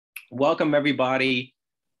Welcome, everybody.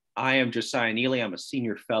 I am Josiah Neeley. I'm a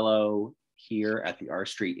senior fellow here at the R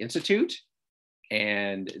Street Institute.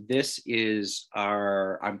 And this is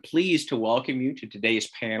I'm pleased to welcome you to today's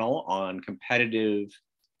panel on competitive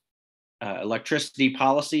electricity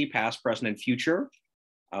policy, past, present, and future.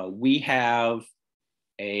 We have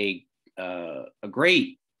a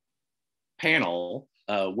great panel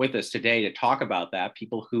with us today to talk about that.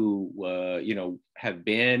 People who, have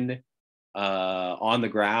been on the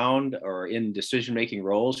ground or in decision-making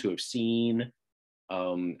roles, who have seen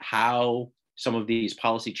how some of these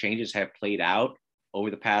policy changes have played out over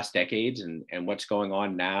the past decades and what's going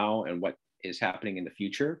on now and what is happening in the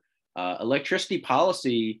future. Electricity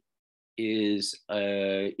policy is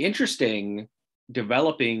an interesting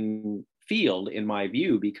developing field in my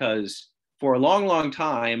view, because for a long, long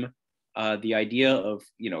time, the idea of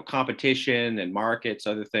competition and markets,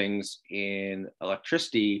 other things in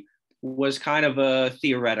electricity was kind of a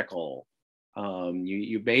theoretical.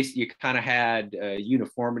 You kind of had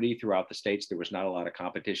uniformity throughout the states. There was not a lot of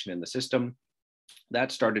competition in the system.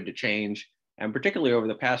 That started to change, and particularly over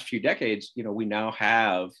the past few decades, we now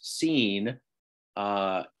have seen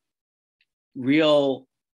real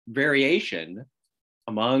variation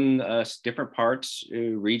among different parts,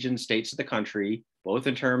 regions, states of the country, both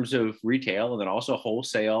in terms of retail and then also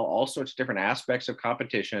wholesale, all sorts of different aspects of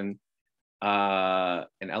competition and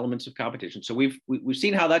elements of competition. So we've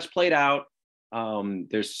seen how that's played out.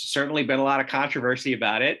 There's certainly been a lot of controversy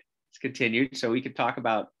about it. It's continued, so we could talk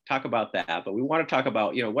about that. But we want to talk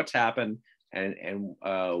about what's happened and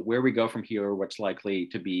where we go from here, what's likely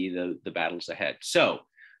to be the battles ahead. So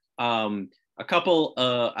a couple,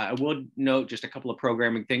 I will note just a couple of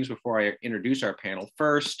programming things before I introduce our panel.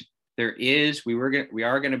 First, we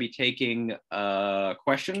are going to be taking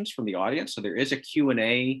questions from the audience. So there is a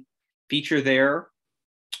Q&A feature there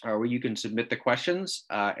where you can submit the questions.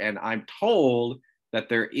 And I'm told that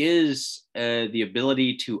there is the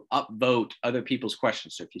ability to upvote other people's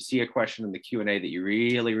questions. So if you see a question in the Q&A that you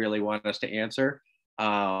really, really want us to answer,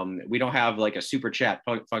 we don't have like a super chat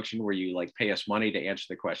function where you like pay us money to answer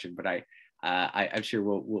the question, but I'm sure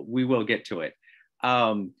we will get to it.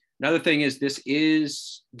 Another thing is this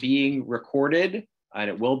is being recorded and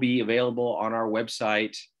it will be available on our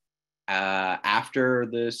website after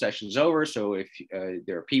the session's over. So if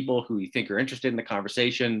there are people who you think are interested in the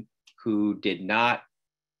conversation who did not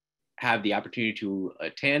have the opportunity to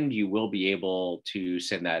attend, you will be able to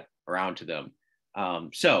send that around to them.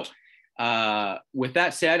 So with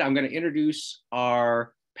that said, I'm going to introduce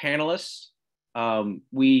our panelists.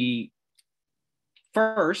 We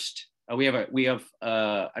have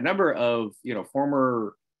a number of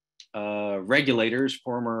former regulators,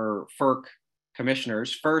 former FERC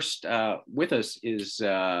commissioners. First with us is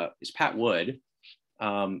Pat Wood,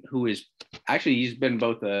 who is actually, he's been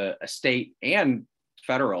both a state and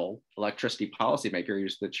federal electricity policymaker. He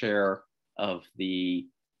was the chair of the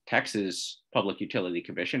Texas Public Utility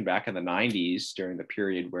Commission back in the 90s during the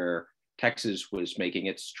period where Texas was making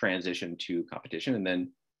its transition to competition. And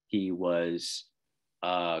then he was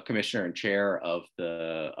commissioner and chair of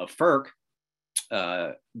FERC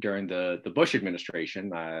during the Bush administration,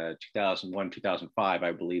 2001, 2005,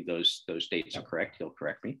 I believe those dates are correct. He'll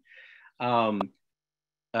correct me.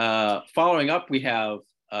 Following up, we have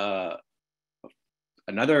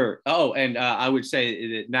another. I would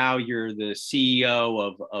say that now you're the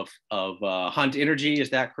CEO of Hunt Energy. Is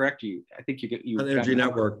that correct? I think you Hunt Energy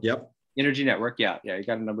Network. Yep. Energy Network. Yeah. You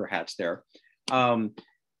got a number of hats there.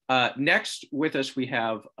 Next with us, we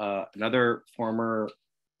have another former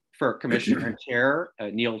FERC commissioner and chair,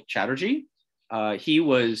 Neil Chatterjee. He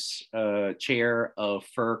was chair of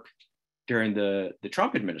FERC during the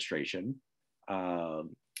Trump administration.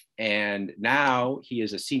 And now he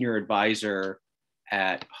is a senior advisor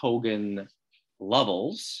at Hogan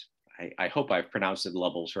Lovells. I hope I've pronounced it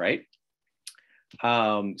Lovells right.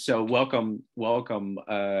 So welcome,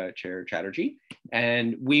 Chair Chatterjee.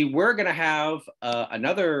 And we were going to have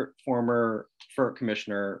another former FERC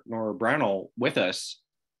commissioner, Nora Brownell, with us.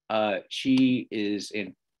 She is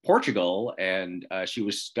in Portugal, and she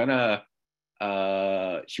was gonna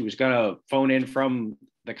phone in from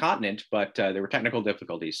the continent, but there were technical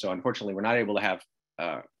difficulties. So unfortunately, we're not able to have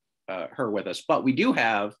her with us. But we do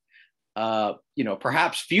have,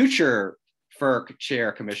 perhaps future FERC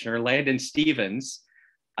Chair Commissioner Landon Stevens.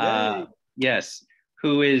 Yes,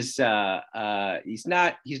 who is he's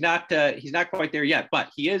not quite there yet, but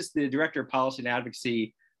he is the Director of Policy and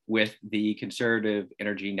Advocacy with the Conservative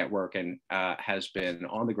Energy Network and has been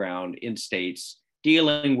on the ground in states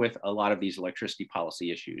dealing with a lot of these electricity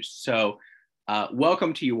policy issues. So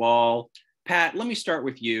welcome to you all. Pat, let me start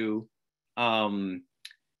with you.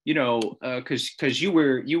 because you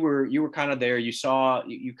were kind of there.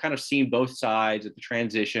 You kind of seen both sides at the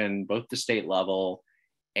transition, both the state level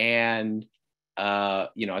and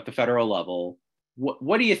at the federal level.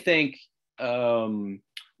 What do you think?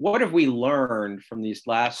 What have we learned from these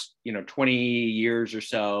last 20 years or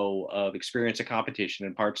so of experience of competition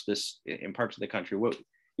in parts of the country? What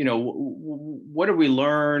have we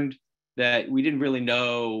learned that we didn't really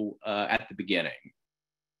know at the beginning?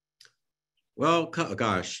 Well,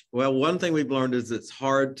 gosh. Well, one thing we've learned is it's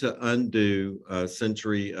hard to undo a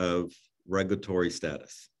century of regulatory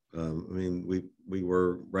status. I mean, we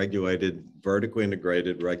were regulated, vertically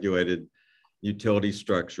integrated, regulated utility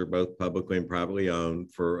structure, both publicly and privately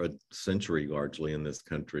owned, for a century largely in this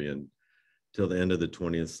country until the end of the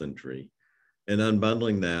 20th century. And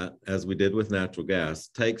unbundling that, as we did with natural gas,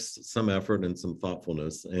 takes some effort and some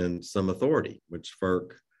thoughtfulness and some authority, which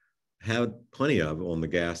FERC had plenty of on the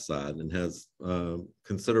gas side and has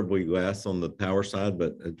considerably less on the power side,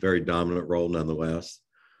 but a very dominant role nonetheless.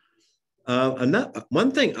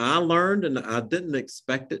 One thing I learned, and I didn't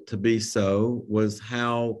expect it to be so, was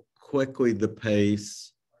how quickly the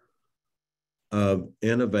pace of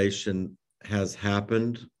innovation has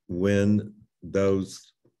happened when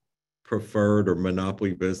those preferred or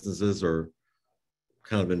monopoly businesses are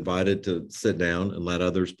kind of invited to sit down and let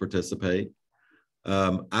others participate.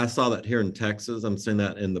 I saw that here in Texas. I'm seeing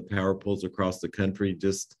that in the power pools across the country.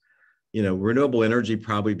 Just, renewable energy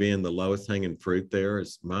probably being the lowest hanging fruit there.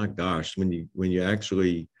 Is, my gosh, when you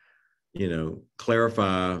actually,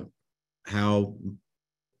 clarify how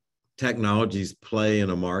technologies play in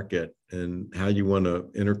a market and how you want to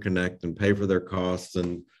interconnect and pay for their costs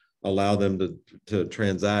and allow them to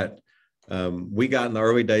transact. We got in the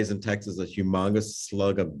early days in Texas a humongous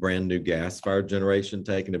slug of brand new gas-fired generation,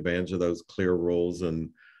 taking advantage of those clear rules and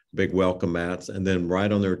big welcome mats. And then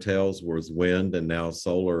right on their tails was wind and now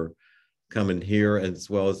solar coming here, as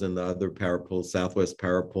well as in the other power pools, Southwest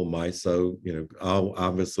Power Pool, MISO, all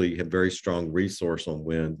obviously have very strong resource on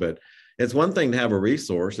wind. But it's one thing to have a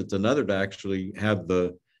resource. It's another to actually have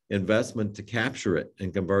the investment to capture it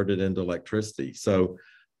and convert it into electricity. So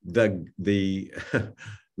the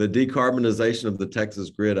decarbonization of the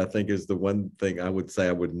Texas grid, I think, is the one thing I would say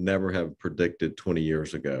I would never have predicted 20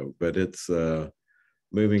 years ago, but it's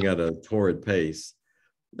moving at a torrid pace.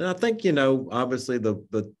 And I think, obviously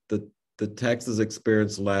the Texas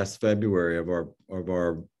experience last February of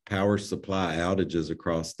our power supply outages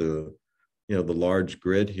across the large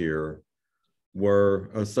grid here were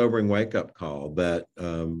a sobering wake-up call that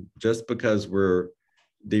just because we're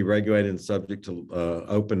deregulated and subject to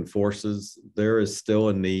open forces, there is still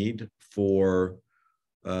a need for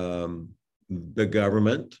the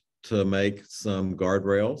government to make some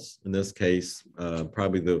guardrails. In this case,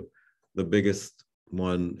 probably the biggest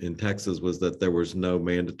one in Texas was that there was no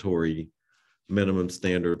mandatory minimum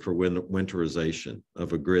standard for winterization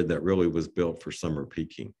of a grid that really was built for summer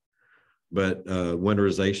peaking. But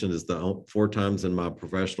winterization is 4 times in my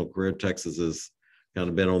professional career, Texas has kind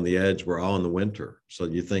of been on the edge. We're all in the winter. So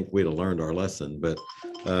you think we'd have learned our lesson, but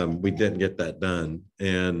we didn't get that done.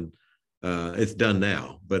 And it's done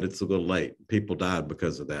now, but it's a little late. People died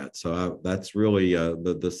because of that. So that's really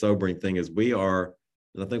the sobering thing is we are,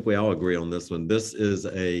 and I think we all agree on this one, this is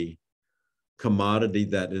a commodity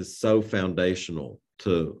that is so foundational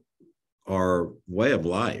to our way of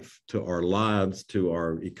life, to our lives, to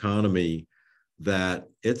our economy, that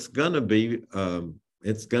it's going to be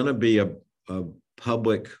a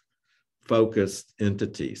public focused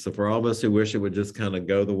entity. So for all of us who wish it would just kind of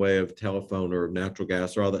go the way of telephone or natural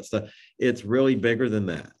gas or all that stuff, it's really bigger than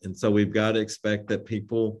that. And so we've got to expect that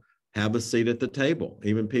people have a seat at the table.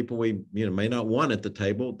 Even people we may not want at the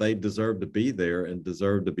table, they deserve to be there and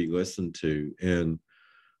deserve to be listened to. And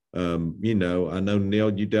I know,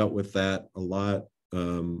 Neil, you dealt with that a lot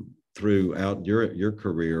throughout your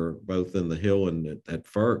career, both in the Hill and at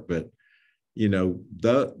FERC. But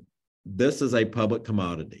this is a public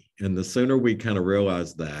commodity, and the sooner we kind of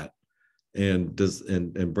realize that and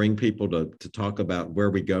bring people to talk about where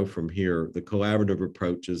we go from here, the collaborative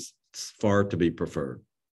approach is far to be preferred.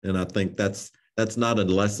 And I think that's not a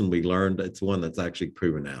lesson we learned. It's one that's actually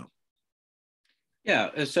proven out.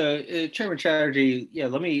 Yeah. So, Chairman Chatterjee,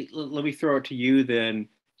 let me throw it to you then.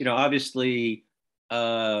 Obviously,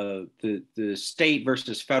 the state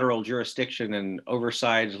versus federal jurisdiction and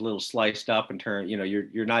oversight is a little sliced up in terms.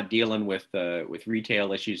 You're not dealing with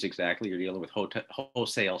retail issues exactly. You're dealing with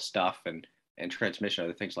wholesale stuff and transmission,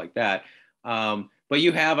 other things like that. But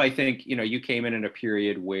you have, I think, you came in a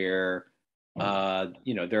period where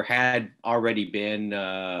there had already been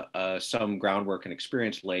some groundwork and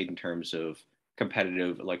experience laid in terms of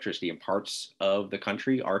competitive electricity in parts of the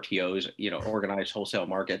country. RTOs, organized wholesale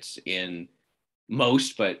markets in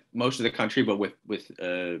most of the country, but with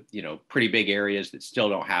pretty big areas that still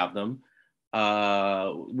don't have them.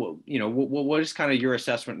 What is kind of your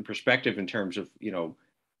assessment and perspective in terms of,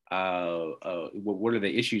 what are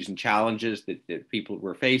the issues and challenges that people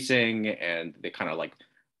were facing, and they kind of like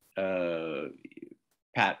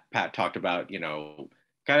Pat talked about,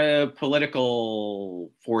 kind of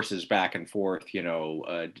political forces back and forth,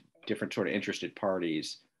 different sort of interested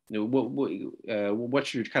parties.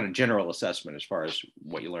 What's your kind of general assessment as far as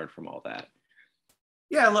what you learned from all that?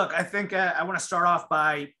 Yeah, look, I think I want to start off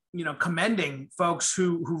by commending folks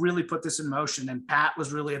who really put this in motion, and Pat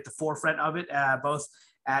was really at the forefront of it, both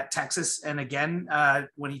at Texas and again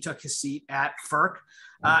when he took his seat at FERC,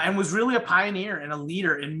 and was really a pioneer and a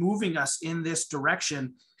leader in moving us in this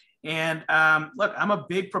direction. And look, I'm a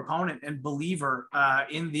big proponent and believer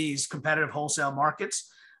in these competitive wholesale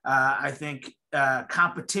markets. I think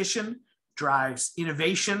competition drives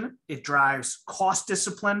innovation, it drives cost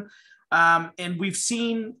discipline, and we've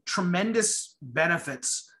seen tremendous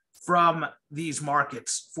benefits from these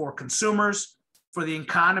markets for consumers, for the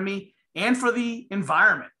economy, and for the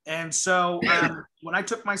environment. And so when I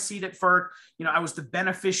took my seat at FERC, I was the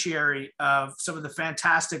beneficiary of some of the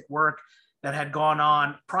fantastic work that had gone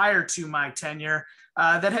on prior to my tenure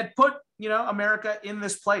that had put America in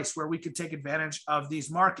this place where we could take advantage of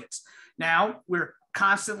these markets. Now we're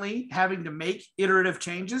constantly having to make iterative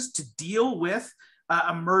changes to deal with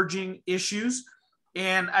emerging issues.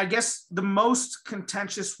 And I guess the most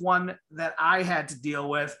contentious one that I had to deal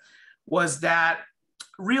with was that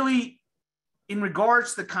really, in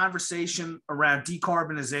regards to the conversation around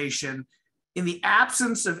decarbonization, in the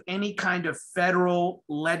absence of any kind of federal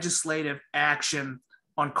legislative action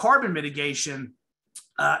on carbon mitigation,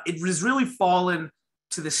 it has really fallen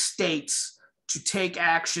to the states to take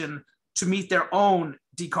action to meet their own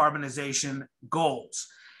decarbonization goals.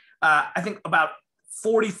 I think about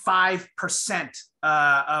 45%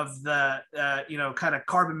 of the kind of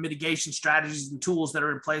carbon mitigation strategies and tools that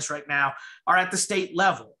are in place right now are at the state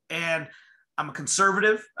level. And I'm a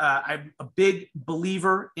conservative. I'm a big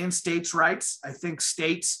believer in states' rights. I think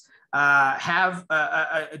states have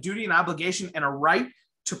a duty and obligation and a right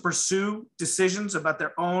to pursue decisions about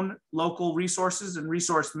their own local resources and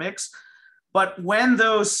resource mix. But when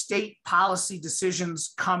those state policy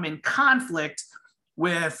decisions come in conflict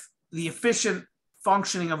with the efficient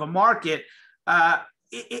functioning of a market,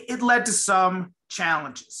 it led to some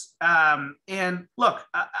challenges. And look,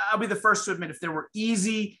 I'll be the first to admit, if there were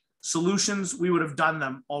easy solutions, we would have done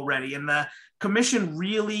them already. And the commission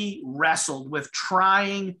really wrestled with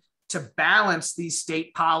trying to balance these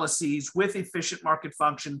state policies with efficient market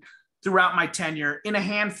function throughout my tenure in a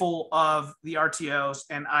handful of the RTOs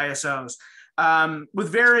and ISOs, with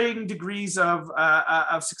varying degrees of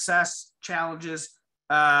success, challenges,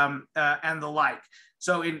 and the like.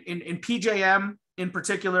 So in PJM in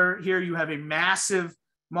particular, here you have a massive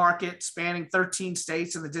market spanning 13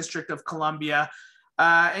 states in the District of Columbia.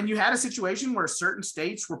 And you had a situation where certain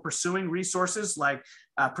states were pursuing resources like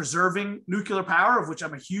preserving nuclear power, of which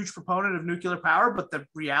I'm a huge proponent of nuclear power. But the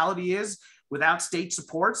reality is, without state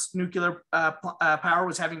supports, nuclear power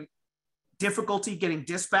was having difficulty getting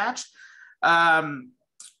dispatched.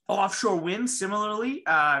 Offshore wind, similarly,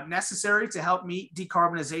 necessary to help meet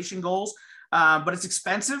decarbonization goals, but it's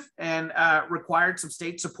expensive and required some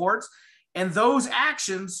state supports. And those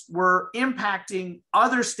actions were impacting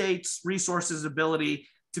other states' resources' ability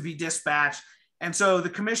to be dispatched. And so the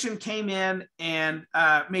commission came in and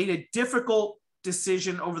made a difficult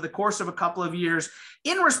decision over the course of a couple of years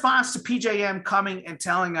in response to PJM coming and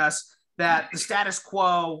telling us that the status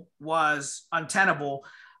quo was untenable.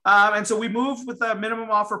 And so we moved with the minimum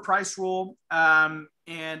offer price rule,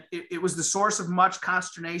 and it was the source of much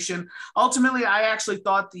consternation. Ultimately, I actually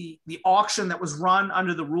thought the auction that was run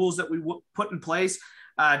under the rules that we put in place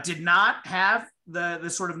did not have the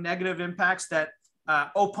sort of negative impacts that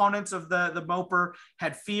opponents of the MOPR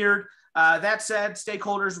had feared. That said,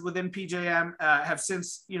 stakeholders within PJM have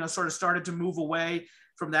since sort of started to move away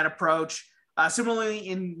from that approach. Similarly,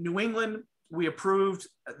 in New England, we approved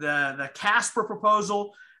the Casper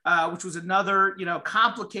proposal, which was another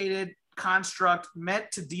complicated construct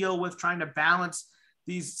meant to deal with trying to balance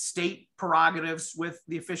these state prerogatives with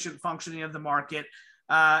the efficient functioning of the market.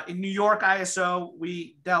 In New York ISO,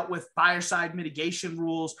 we dealt with buyer side mitigation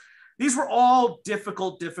rules. These were all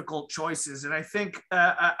difficult choices. And I think,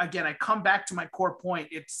 again, I come back to my core point.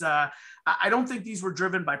 I don't think these were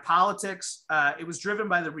driven by politics. It was driven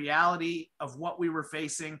by the reality of what we were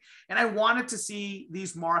facing. And I wanted to see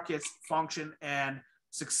these markets function and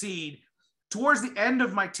succeed. towards the end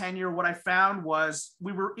of my tenure, what I found was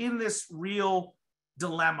we were in this real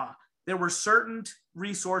dilemma. There were certain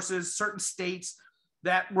resources, certain states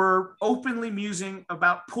that were openly musing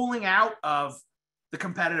about pulling out of the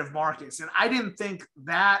competitive markets. And I didn't think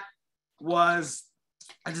that was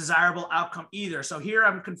a desirable outcome either. So here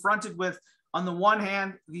I'm confronted with, on the one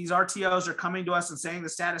hand, these RTOs are coming to us and saying the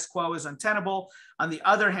status quo is untenable. On the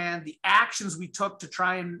other hand, the actions we took to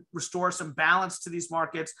try and restore some balance to these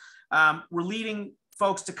markets were leading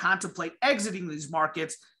folks to contemplate exiting these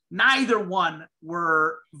markets. Neither one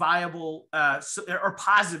were viable or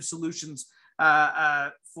positive solutions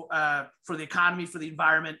for the economy, for the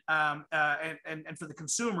environment, and for the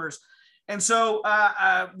consumers. And so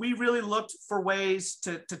we really looked for ways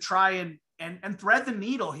to try and thread the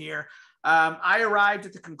needle here. I arrived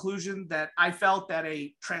at the conclusion that I felt that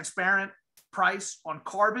a transparent price on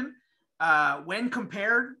carbon, when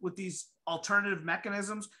compared with these alternative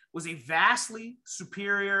mechanisms, was a vastly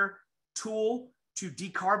superior tool to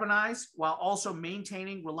decarbonize while also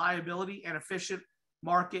maintaining reliability and efficient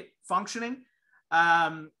market functioning.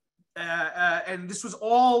 And this was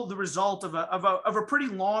all the result of a pretty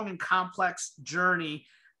long and complex journey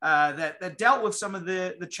that dealt with some of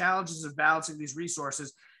the challenges of balancing these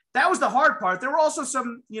resources. That was the hard part. There were also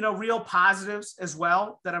some, real positives as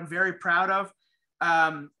well that I'm very proud of.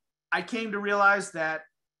 I came to realize that,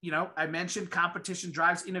 I mentioned competition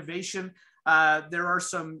drives innovation. There are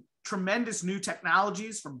some tremendous new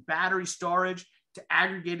technologies, from battery storage to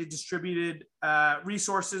aggregated distributed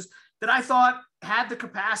resources, that I thought had the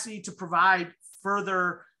capacity to provide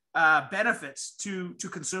further benefits to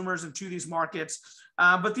consumers and to these markets.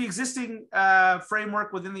 But the existing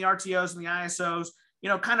framework within the RTOs and the ISOs,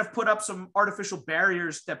 kind of put up some artificial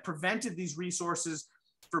barriers that prevented these resources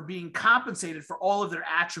for being compensated for all of their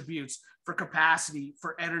attributes, for capacity,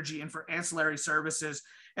 for energy, and for ancillary services.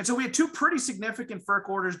 And so we had two pretty significant FERC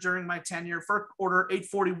orders during my tenure: FERC Order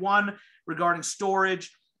 841 regarding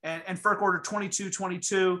storage, and FERC Order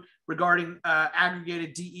 2222 regarding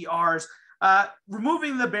aggregated DERs,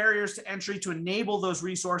 removing the barriers to entry to enable those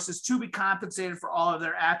resources to be compensated for all of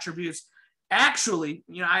their attributes. Actually,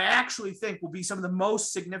 I actually think will be some of the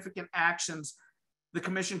most significant actions the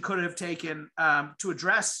commission could have taken to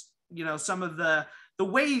address, some of the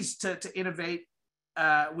ways to innovate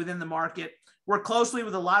within the market. Work closely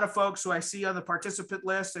with a lot of folks who I see on the participant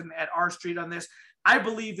list and at R Street on this. I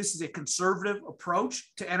believe this is a conservative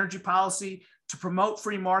approach to energy policy, to promote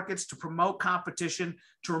free markets, to promote competition,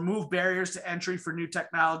 to remove barriers to entry for new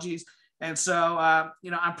technologies. And so,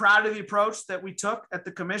 I'm proud of the approach that we took at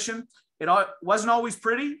the commission. It wasn't always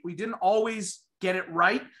pretty. We didn't always get it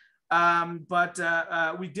right, but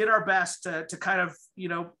we did our best to kind of,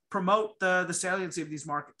 promote the saliency of these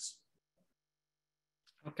markets.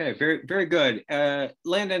 Okay, very, very good.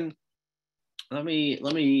 Landon, let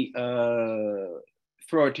me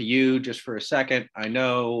throw it to you just for a second. I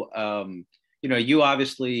know, you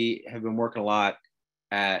obviously have been working a lot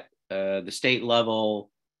at the state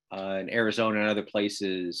level in Arizona and other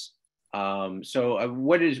places. So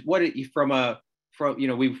what we've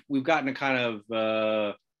gotten a kind of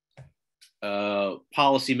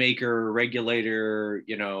policymaker, regulator,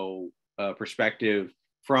 perspective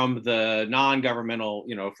from the non-governmental,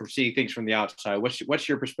 from seeing things from the outside. What's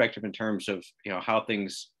your perspective in terms of, how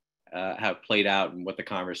things have played out and what the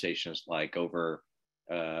conversation is like over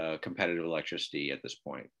competitive electricity at this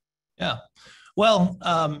point? Yeah. Well,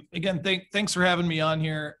 again, thanks for having me on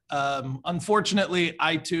here. Unfortunately,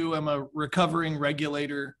 I too am a recovering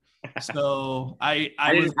regulator. So I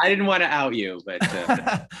didn't want to out you,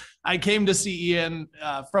 but I came to CEN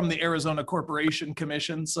from the Arizona Corporation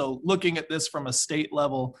Commission. So looking at this from a state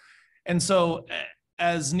level. And so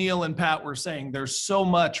as Neil and Pat were saying, there's so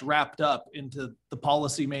much wrapped up into the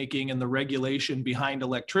policy making and the regulation behind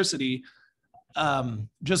electricity.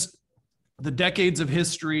 Just the decades of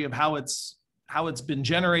history of how it's been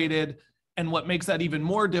generated. And what makes that even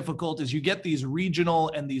more difficult is you get these regional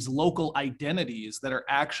and these local identities that are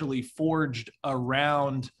actually forged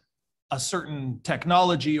around a certain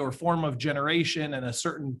technology or form of generation and a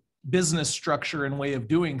certain business structure and way of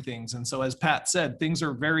doing things. And so, as Pat said, things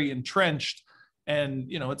are very entrenched, and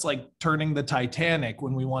it's like turning the Titanic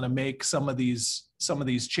when we want to make some of these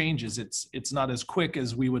changes. It's not as quick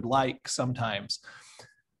as we would like sometimes.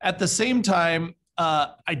 At the same time,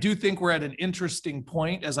 I do think we're at an interesting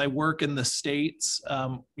point as I work in the States.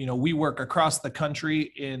 We work across the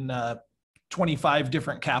country in 25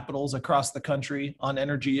 different capitals across the country on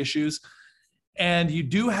energy issues. And you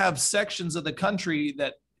do have sections of the country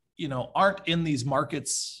that, aren't in these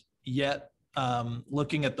markets yet,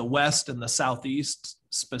 looking at the West and the Southeast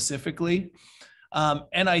specifically.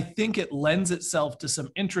 And I think it lends itself to some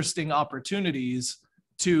interesting opportunities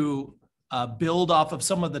to build off of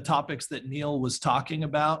some of the topics that Neil was talking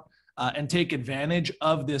about and take advantage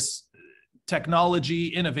of this technology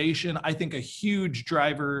innovation. I think a huge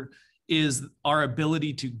driver is our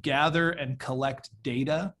ability to gather and collect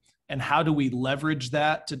data, and how do we leverage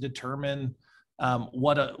that to determine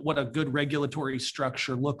what a good regulatory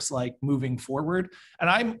structure looks like moving forward.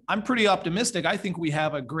 And I'm pretty optimistic. I think we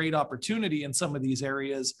have a great opportunity in some of these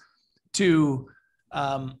areas to,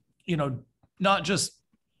 not just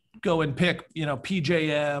go and pick,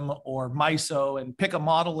 PJM or MISO and pick a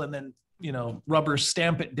model and then, rubber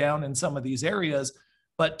stamp it down in some of these areas,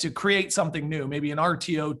 but to create something new, maybe an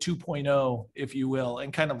RTO 2.0, if you will,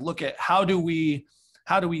 and kind of look at how do we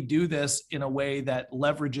do this in a way that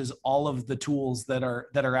leverages all of the tools that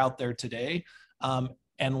are out there today,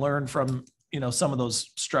 and learn from, some of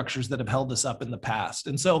those structures that have held us up in the past.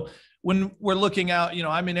 And so when we're looking out,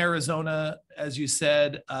 I'm in Arizona, as you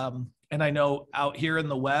said, and I know out here in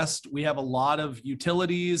the West, we have a lot of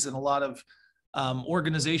utilities and a lot of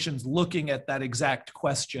organizations looking at that exact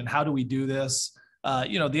question. How do we do this?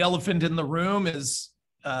 The elephant in the room is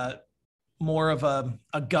more of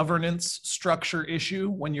a governance structure issue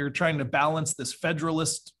when you're trying to balance this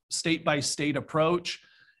federalist state-by-state approach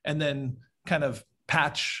and then kind of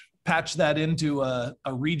patch that into a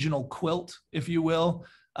regional quilt, if you will.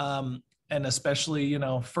 And especially,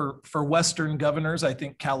 for Western governors, I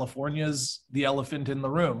think California's the elephant in the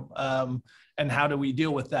room. And how do we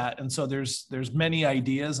deal with that? And so there's many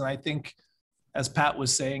ideas. And I think, as Pat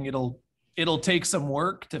was saying, it'll take some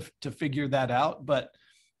work to figure that out. But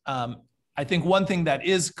I think one thing that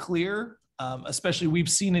is clear, especially we've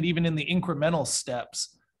seen it even in the incremental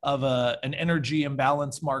steps of an energy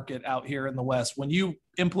imbalance market out here in the West. When you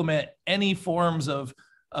implement any forms of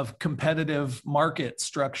competitive market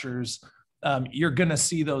structures, you're going to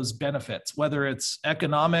see those benefits, whether it's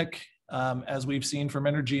economic, as we've seen from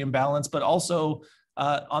energy imbalance, but also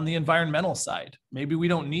on the environmental side. Maybe we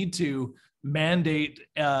don't need to mandate,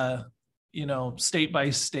 state by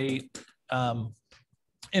state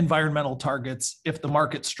environmental targets. If the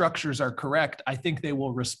market structures are correct, I think they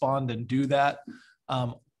will respond and do that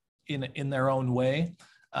in their own way.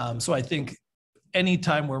 So I think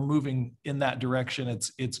anytime we're moving in that direction,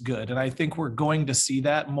 it's good. And I think we're going to see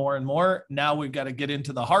that more and more. Now we've got to get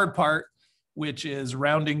into the hard part, which is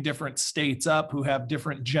rounding different states up who have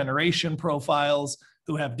different generation profiles,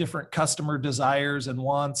 who have different customer desires and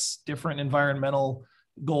wants, different environmental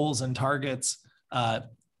goals and targets, and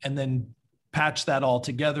then patch that all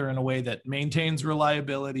together in a way that maintains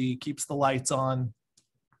reliability, keeps the lights on,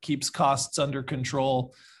 keeps costs under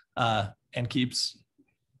control, and keeps,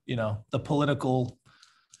 the political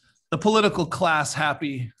class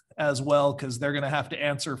happy as well, because they're going to have to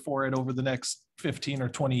answer for it over the next 15 or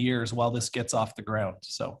 20 years while this gets off the ground.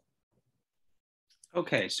 So.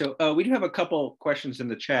 Okay, so we do have a couple questions in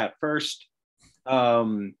the chat. First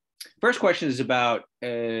question is about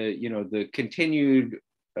the continued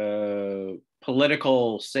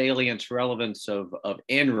political salience relevance of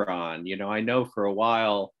Enron. I know for a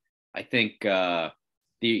while, I think the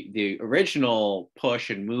original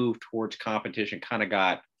push and move towards competition kind of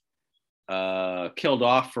got killed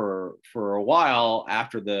off for a while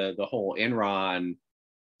after the whole Enron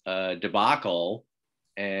debacle.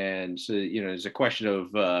 And so, there's a question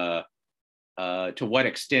of to what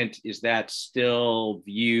extent is that still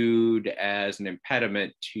viewed as an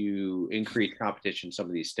impediment to increase competition in some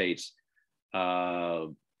of these states?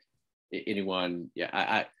 Anyone?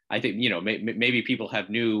 Yeah, I think maybe people have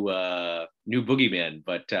new boogeymen,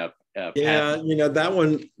 but yeah, that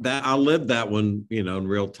one, that I lived that one, in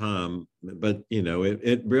real time. But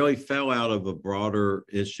it really fell out of a broader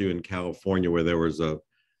issue in California where there was a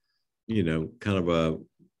kind of a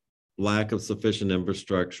lack of sufficient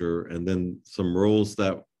infrastructure, and then some rules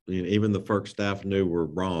that even the FERC staff knew were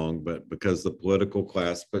wrong, but because the political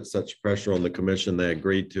class put such pressure on the commission, they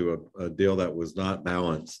agreed to a deal that was not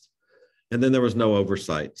balanced. And then there was no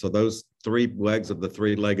oversight. So those three legs of the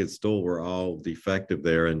three-legged stool were all defective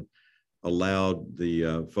there, and allowed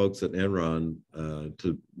the folks at Enron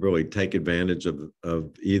to really take advantage of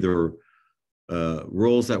either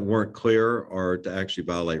rules that weren't clear or to actually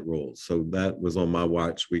violate rules. So that was on my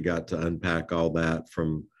watch. We got to unpack all that.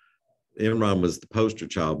 From Enron was the poster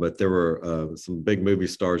child, but there were some big movie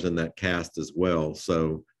stars in that cast as well.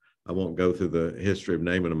 So I won't go through the history of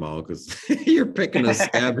naming them all because you're picking a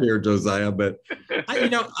scab here, Josiah. But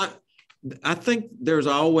I think there's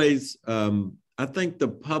always, I think the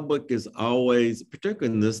public is always,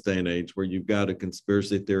 particularly in this day and age where you've got a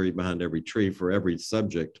conspiracy theory behind every tree for every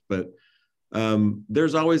subject, but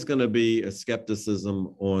there's always going to be a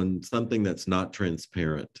skepticism on something that's not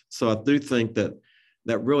transparent. So I do think that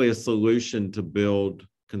really a solution to build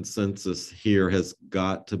consensus here has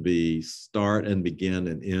got to be start and begin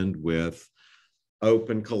and end with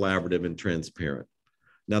open, collaborative, and transparent.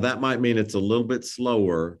 Now that might mean it's a little bit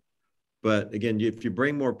slower, but again, if you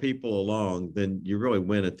bring more people along, then you really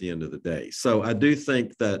win at the end of the day. So I do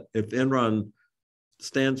think that if Enron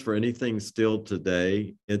stands for anything still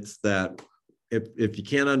today, it's that if you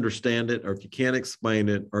can't understand it, or if you can't explain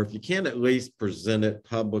it, or if you can't at least present it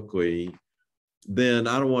publicly, then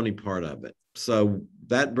I don't want any part of it. So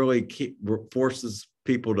that really forces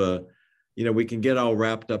people to, we can get all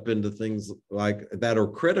wrapped up into things like that are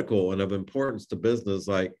critical and of importance to business,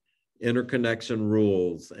 like interconnection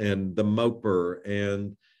rules and the MOPR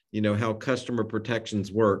and, how customer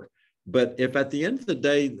protections work. But if at the end of the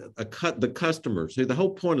day, the customers, the whole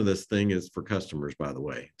point of this thing is for customers, by the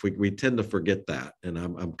way. We tend to forget that. And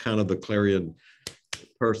I'm kind of the clarion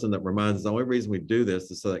person that reminds the only reason we do this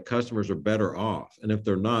is so that customers are better off. And if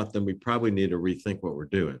they're not, then we probably need to rethink what we're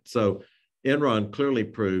doing. So Enron clearly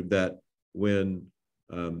proved that when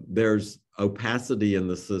there's opacity in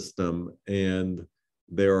the system and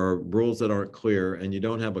there are rules that aren't clear and you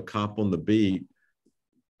don't have a cop on the beat,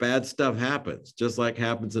 bad stuff happens, just like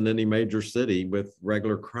happens in any major city with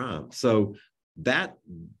regular crime. So that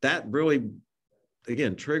really,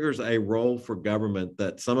 again, triggers a role for government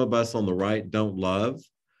that some of us on the right don't love.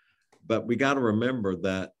 But we got to remember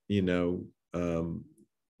that,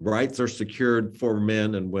 rights are secured for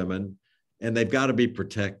men and women, and they've got to be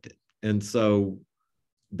protected. And so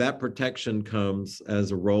that protection comes as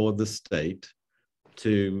a role of the state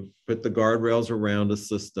to put the guardrails around a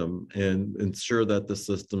system and ensure that the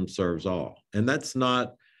system serves all. And that's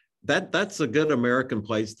a good American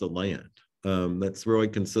place to land. That's really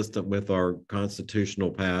consistent with our constitutional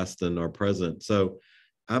past and our present. So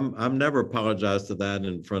I'm never apologized to that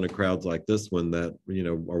in front of crowds like this one that,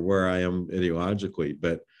 are where I am ideologically,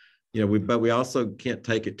 but, we also can't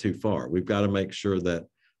take it too far. We've got to make sure that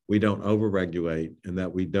we don't overregulate and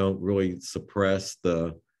that we don't really suppress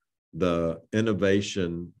the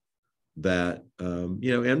innovation that,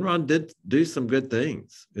 Enron did do some good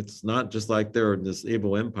things. It's not just like they're this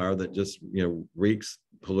evil empire that just, wreaks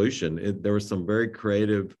pollution. There were some very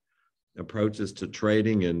creative approaches to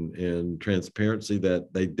trading and transparency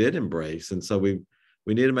that they did embrace. And so we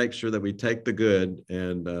need to make sure that we take the good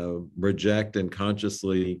and reject and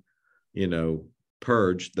consciously,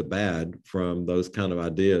 purge the bad from those kind of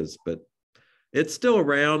ideas. But it's still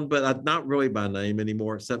around, but not really by name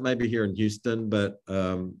anymore, except maybe here in Houston. But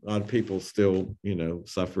a lot of people still,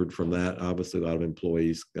 suffered from that. Obviously, a lot of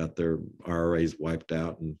employees got their IRAs wiped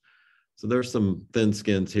out. And so there's some thin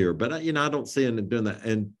skins here. But, I don't see them doing that.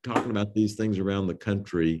 And talking about these things around the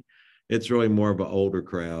country, it's really more of an older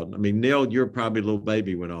crowd. I mean, Neil, you're probably a little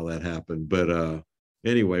baby when all that happened. But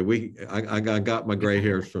anyway, I got my gray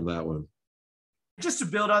hairs from that one. Just to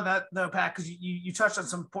build on that, though, Pat, because you touched on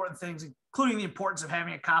some important things, including the importance of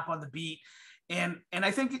having a cop on the beat. And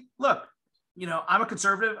I think, look, I'm a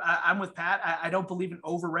conservative. I'm with Pat. I don't believe in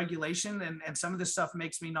overregulation, and some of this stuff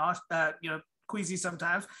makes me queasy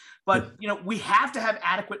sometimes. But, we have to have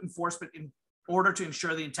adequate enforcement in order to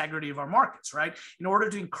ensure the integrity of our markets, right? In order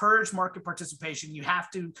to encourage market participation, you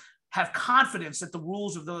have to have confidence that the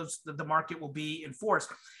rules of the market will be enforced.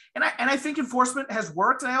 And I think enforcement has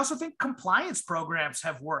worked. And I also think compliance programs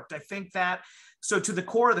have worked. I think that, so to the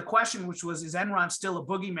core of the question, which was, is Enron still a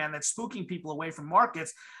boogeyman that's spooking people away from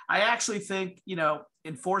markets? I actually think,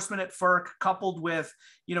 enforcement at FERC coupled with,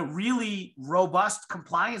 really robust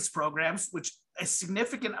compliance programs, which a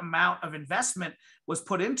significant amount of investment was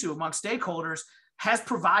put into among stakeholders, has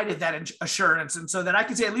provided that assurance. And so that I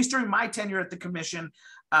can say, at least during my tenure at the commission,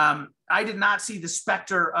 I did not see the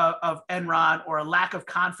specter of Enron or a lack of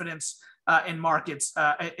confidence in markets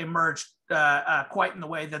emerge quite in the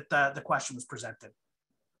way that the question was presented.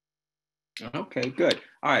 Okay, good.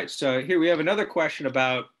 All right, so here we have another question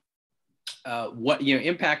about what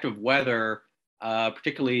impact of weather,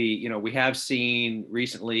 particularly we have seen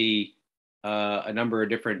recently a number of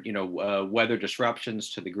different weather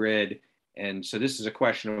disruptions to the grid, and so this is a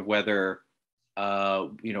question of whether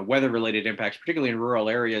weather-related impacts, particularly in rural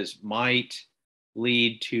areas, might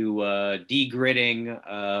lead to degridding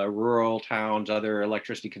rural towns, other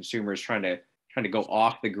electricity consumers trying to go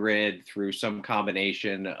off the grid through some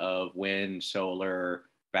combination of wind, solar,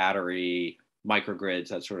 battery, microgrids,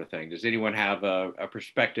 that sort of thing. Does anyone have a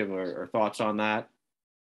perspective or thoughts on that?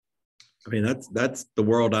 I mean, that's the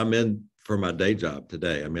world I'm in for my day job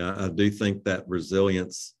today. I mean, I do think that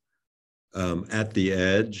resilience at the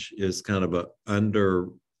edge is kind of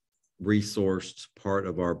resourced part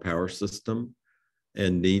of our power system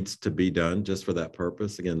and needs to be done just for that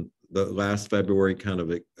purpose. Again, the last February kind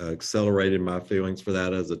of accelerated my feelings for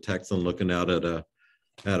that as a Texan looking out at a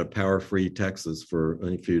power-free Texas for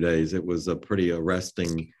a few days. It was a pretty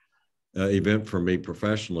arresting event for me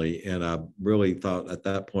professionally. And I really thought at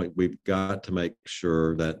that point, we've got to make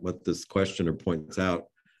sure that what this questioner points out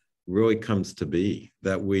really comes to be,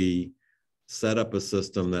 that we set up a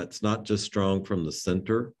system that's not just strong from the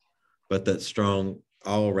center, but that's strong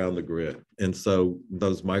all around the grid. And so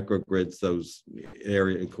those microgrids, those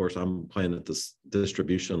area, of course, I'm playing at the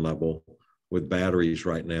distribution level with batteries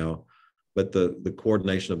right now, but the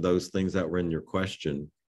coordination of those things that were in your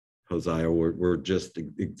question, Josiah, we're just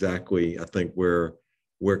exactly, I think, where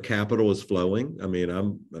capital is flowing. I mean,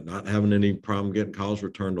 I'm not having any problem getting calls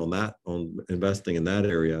returned on that, on investing in that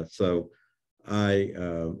area. So I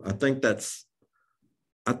think that's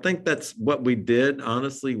what we did,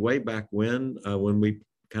 honestly, way back when we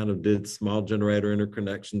kind of did small generator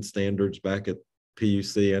interconnection standards back at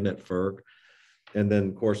PUC and at FERC. And then,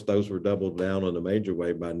 of course, those were doubled down in a major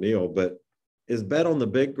way by Neil, but is bet on the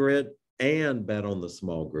big grid and bet on the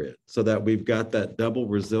small grid so that we've got that double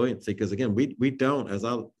resiliency. Because again, we don't, as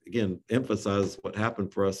I again emphasize what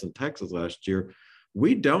happened for us in Texas last year,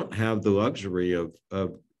 we don't have the luxury of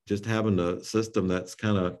just having a system that's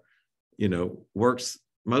kind of, works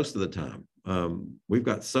most of the time. We've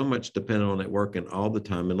got so much dependent on it working all the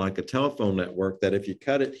time. And like a telephone network, that if you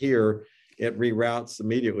cut it here, it reroutes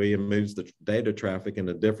immediately and moves the data traffic in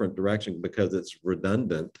a different direction because it's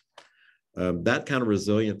redundant. That kind of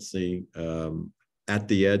resiliency at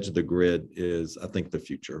the edge of the grid is, I think, the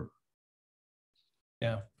future.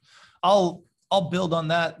 Yeah, I'll build on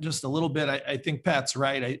that just a little bit. I think Pat's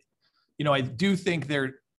right. I do think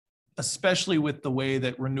there, especially with the way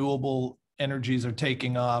that renewable energies are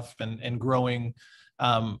taking off and growing,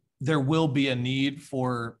 there will be a need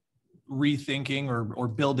for rethinking or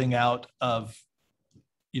building out of,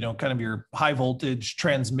 kind of your high voltage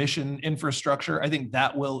transmission infrastructure. I think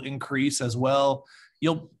that will increase as well.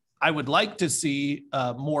 I would like to see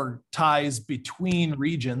more ties between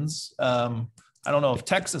regions. I don't know if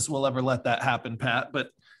Texas will ever let that happen, Pat, but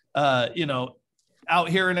out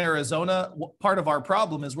here in Arizona, part of our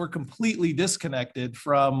problem is we're completely disconnected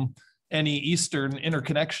from any Eastern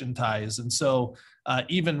interconnection ties. And so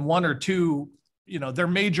even one or two, they're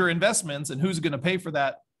major investments, and who's going to pay for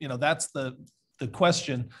that? That's the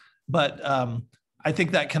question. But I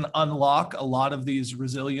think that can unlock a lot of these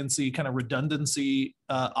resiliency, kind of redundancy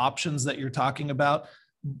options that you're talking about.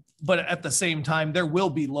 But at the same time, there will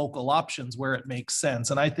be local options where it makes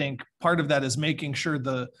sense. And I think part of that is making sure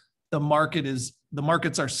the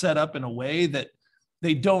markets are set up in a way that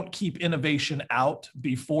they don't keep innovation out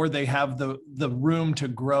before they have the room to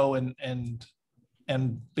grow and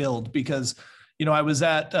build. Because, I was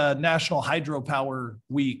at National Hydropower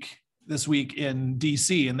Week this week in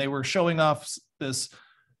DC, and they were showing off this,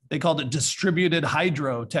 they called it distributed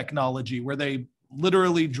hydro technology, where they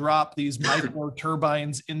literally drop these micro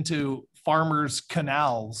turbines into farmers'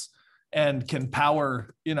 canals and can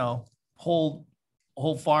power, whole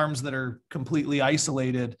farms that are completely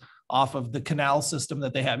isolated off of the canal system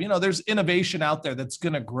that they have. There's innovation out there that's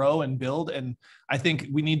going to grow and build. And I think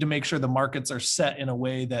we need to make sure the markets are set in a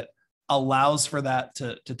way that allows for that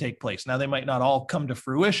to take place. Now, they might not all come to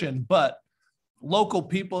fruition, but local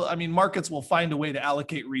people, markets will find a way to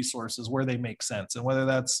allocate resources where they make sense. And whether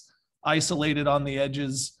that's isolated on the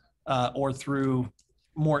edges or through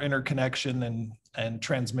more interconnection and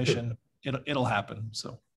transmission, it'll happen.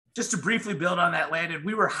 So just to briefly build on that, Landon,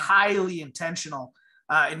 we were highly intentional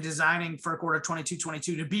in designing FERC Order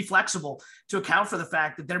 2222 to be flexible, to account for the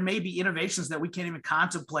fact that there may be innovations that we can't even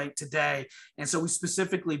contemplate today. And so we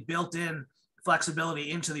specifically built in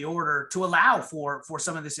flexibility into the order to allow for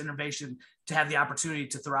some of this innovation to have the opportunity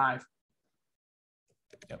to thrive.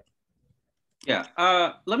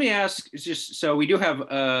 Yeah. Let me ask, just so we do have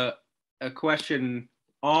a question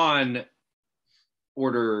on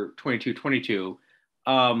Order 2222.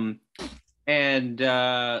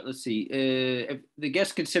 Let's see, if the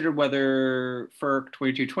guest considered whether FERC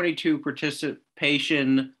 2222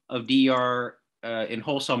 participation of DER in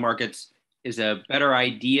wholesale markets is a better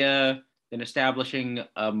idea than establishing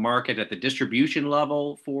a market at the distribution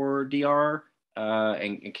level for DR,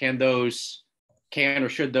 and can or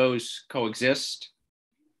should those coexist?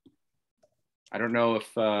 I don't know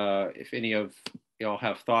if any of y'all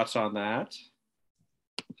have thoughts on that.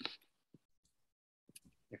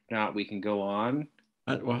 If not, we can go on.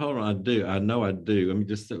 Well, hold on. I know I do. Let me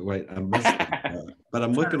just wait. I missed it. But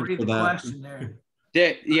I'm looking for that.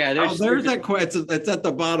 Yeah, there's that question. It's at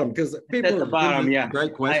the bottom because people at the bottom. Yeah,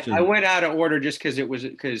 great question. I went out of order just because it was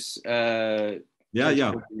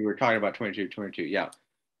yeah. We were talking about 22. Yeah.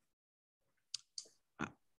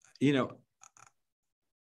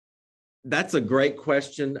 That's a great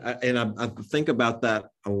question, and I think about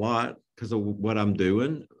that a lot because of what I'm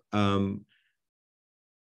doing.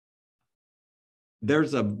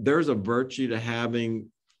 There's a virtue to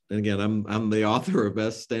having, and again, I'm the author of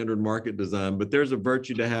Best Standard Market Design, but there's a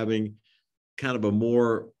virtue to having kind of a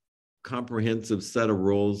more comprehensive set of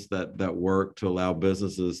rules that work to allow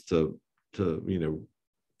businesses to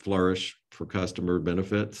flourish for customer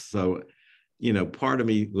benefits. So, part of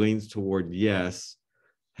me leans toward yes,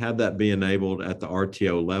 have that be enabled at the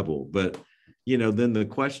RTO level. But, then the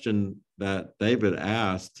question that David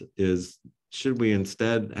asked is, should we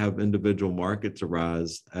instead have individual markets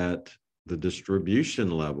arise at the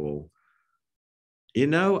distribution level?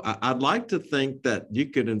 I'd like to think that you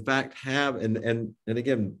could in fact have, and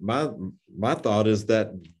again, my thought is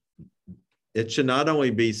that it should not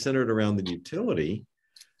only be centered around the utility,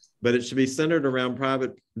 but it should be centered around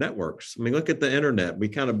private networks. I mean, look at the internet. We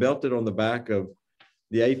kind of built it on the back of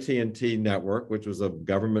the AT&T network, which was a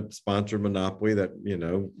government-sponsored monopoly that,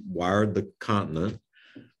 wired the continent.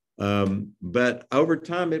 But over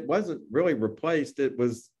time, it wasn't really replaced. It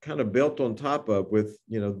was kind of built on top of with,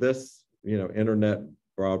 this, internet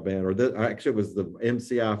broadband, or this, actually it was the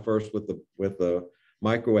MCI first with the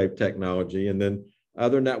microwave technology, and then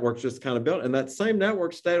other networks just kind of built, and that same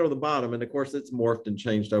network stayed on the bottom. And of course, it's morphed and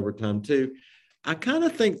changed over time too. I kind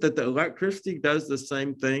of think that the electricity does the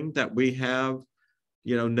same thing, that we have,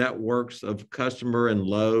 networks of customer and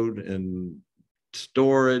load and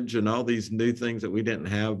storage and all these new things that we didn't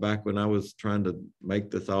have back when I was trying to make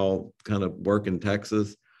this all kind of work in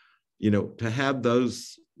Texas. To have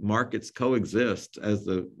those markets coexist,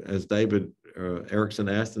 as David Erickson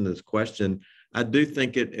asked in his question, I do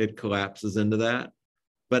think it collapses into that.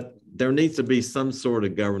 But there needs to be some sort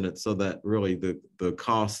of governance so that really the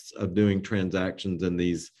costs of doing transactions in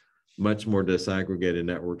these much more disaggregated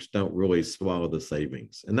networks don't really swallow the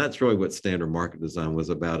savings. And that's really what standard market design was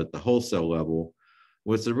about at the wholesale level,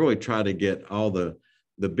 was to really try to get all the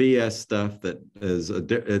BS stuff that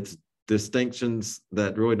it's distinctions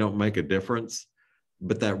that really don't make a difference,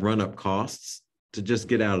 but that run up costs, to just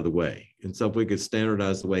get out of the way. And so if we could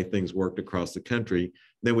standardize the way things worked across the country,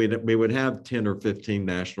 then we would have 10 or 15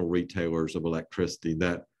 national retailers of electricity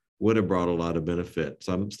that would have brought a lot of benefit.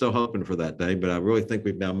 So I'm still hoping for that day, but I really think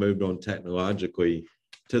we've now moved on technologically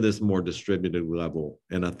to this more distributed level.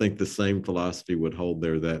 And I think the same philosophy would hold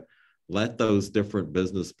there, that let those different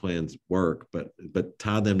business plans work, but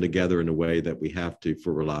tie them together in a way that we have to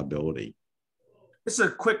for reliability. This is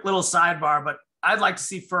a quick little sidebar, but I'd like to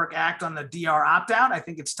see FERC act on the DR opt-out. I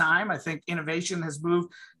think it's time. I think innovation has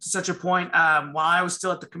moved to such a point. While I was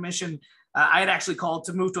still at the commission, I had actually called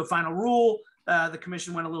to move to a final rule. The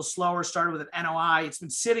commission went a little slower, started with an NOI. It's been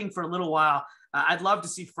sitting for a little while. I'd love to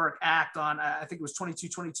see FERC act on, I think it was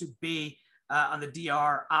 2222B on the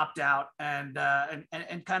DR opt-out, and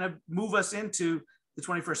kind of move us into the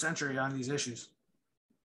 21st century on these issues.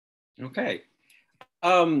 Okay.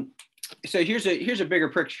 So here's a bigger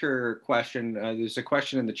picture question. There's a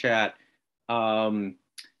question in the chat.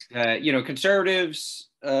 Conservatives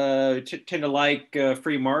tend to like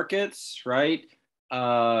free markets, right?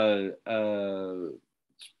 Part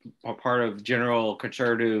of general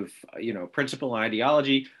conservative, principle and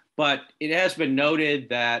ideology. But it has been noted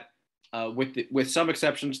that with some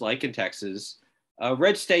exceptions, like in Texas,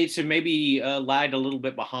 red states have maybe lagged a little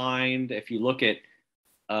bit behind. If you look at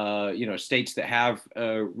states that have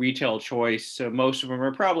retail choice, so most of them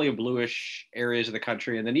are probably in bluish areas of the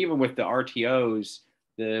country. And then even with the RTOs,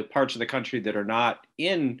 the parts of the country that are not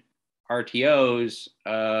in RTOs,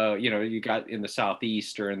 you got in the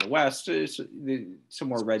Southeast or in the West, some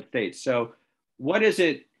more red states. So what is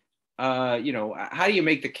it, how do you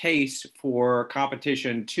make the case for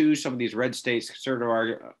competition to some of these red states, conservative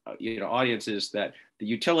audiences, that the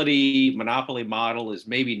utility monopoly model is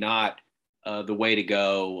maybe not the way to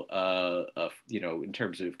go, in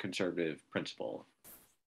terms of conservative principle?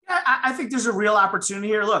 Yeah, I think there's a real opportunity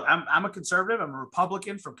here. Look, I'm a conservative. I'm a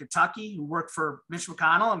Republican from Kentucky who worked for Mitch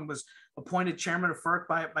McConnell and was appointed chairman of FERC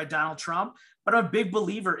by Donald Trump. But I'm a big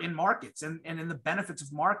believer in markets and in the benefits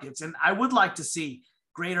of markets. And I would like to see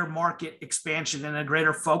greater market expansion and a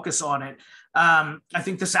greater focus on it. I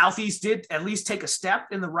think the Southeast did at least take a step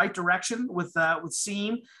in the right direction with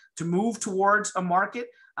SEEM to move towards a market.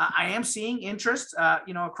 I am seeing interest,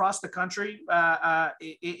 across the country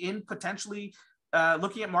in potentially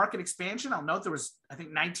looking at market expansion. I'll note there was, I think,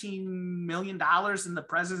 $19 million in the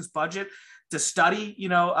president's budget to study,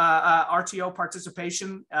 RTO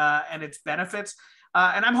participation and its benefits.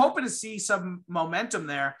 And I'm hoping to see some momentum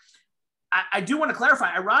there. I do want to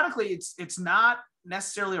clarify, ironically, it's not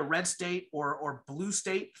necessarily a red state or blue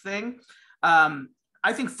state thing.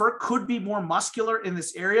 I think FERC could be more muscular in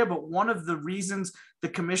this area, but one of the reasons the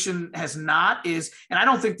commission has not is, and I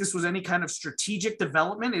don't think this was any kind of strategic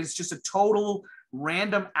development, it's just a total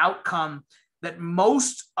random outcome, that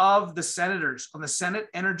most of the senators on the Senate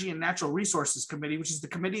Energy and Natural Resources Committee, which is the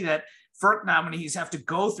committee that FERC nominees have to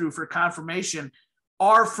go through for confirmation,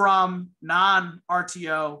 are from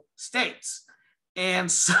non-RTO states.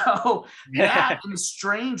 And so that, in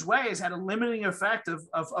strange ways, had a limiting effect of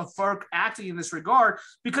FERC acting in this regard,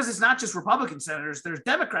 because it's not just Republican senators. There's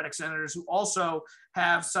Democratic senators who also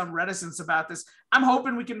have some reticence about this. I'm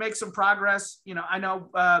hoping we can make some progress. I know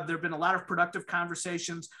there have been a lot of productive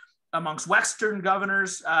conversations amongst Western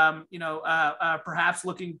governors, perhaps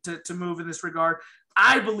looking to move in this regard.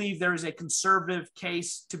 I believe there is a conservative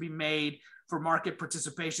case to be made for market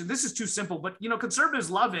participation. This is too simple, but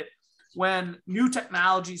conservatives love it when new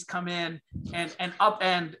technologies come in and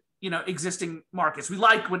upend existing markets. We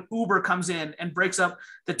like when Uber comes in and breaks up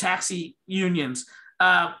the taxi unions.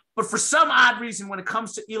 But for some odd reason, when it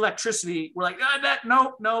comes to electricity, we're like,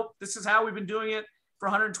 nope, this is how we've been doing it for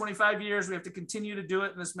 125 years. We have to continue to do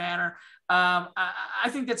it in this manner. I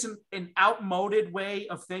think that's an outmoded way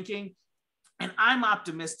of thinking. And I'm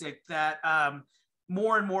optimistic that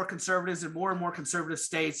more and more conservatives and more conservative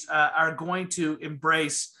states are going to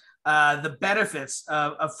embrace the benefits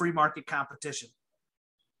of free market competition.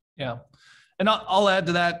 Yeah. And I'll add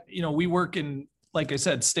to that, we work in, like I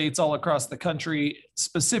said, states all across the country,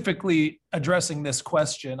 specifically addressing this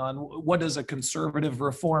question on what does a conservative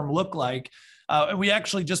reform look like. And we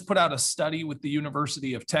actually just put out a study with the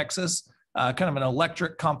University of Texas, kind of an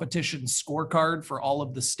electric competition scorecard for all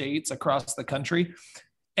of the states across the country.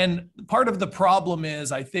 And part of the problem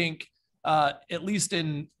is, I think, at least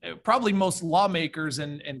in probably most lawmakers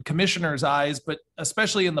and commissioners' eyes, but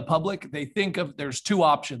especially in the public, they think of there's two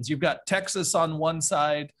options. You've got Texas on one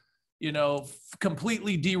side,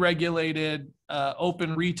 completely deregulated,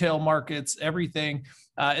 open retail markets, everything.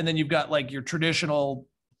 And then you've got like your traditional,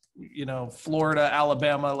 Florida,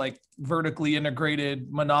 Alabama, like vertically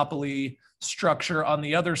integrated monopoly structure on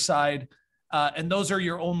the other side. And those are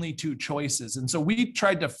your only two choices. And so we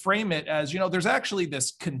tried to frame it as, there's actually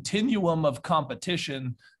this continuum of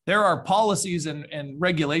competition. There are policies and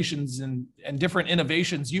regulations and different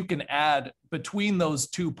innovations you can add between those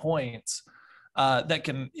 2 points that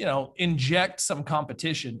can, inject some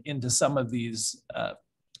competition into some of these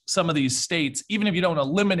states, even if you don't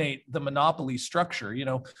eliminate the monopoly structure.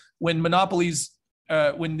 When monopolies,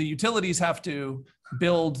 when the utilities have to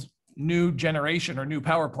build new generation or new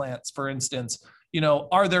power plants, for instance,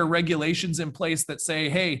 are there regulations in place that say,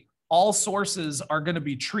 hey, all sources are going to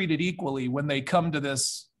be treated equally when they come to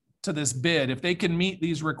this bid? If they can meet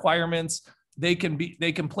these requirements, they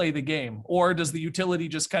can play the game. Or does the utility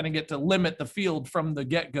just kind of get to limit the field from the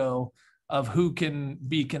get-go of who can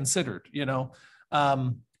be considered?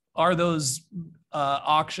 Are those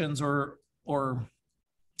auctions or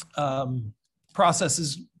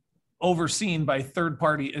processes overseen by third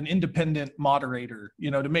party, an independent moderator,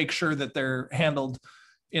 to make sure that they're handled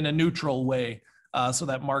in a neutral way, so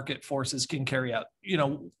that market forces can carry out.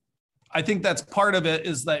 I think that's part of it,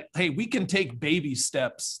 is that, hey, we can take baby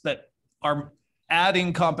steps that are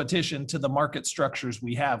adding competition to the market structures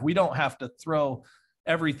we have. We don't have to throw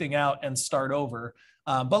everything out and start over.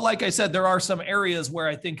 But like I said, there are some areas where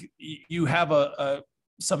I think you have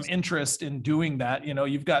some interest in doing that.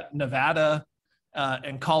 You've got Nevada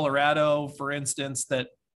and Colorado, for instance, that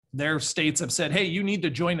their states have said, hey, you need to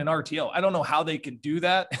join an RTO. I don't know how they can do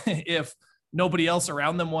that if nobody else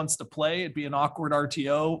around them wants to play. It'd be an awkward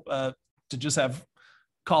RTO to just have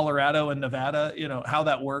Colorado and Nevada. How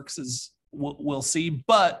that works is we'll see.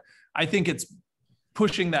 But I think it's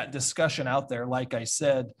pushing that discussion out there, like I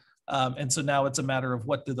said. And so now it's a matter of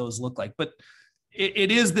what do those look like. But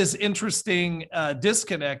it is this interesting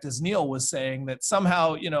disconnect, as Neil was saying, that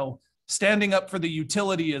somehow, standing up for the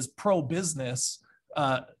utility is pro-business,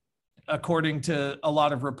 according to a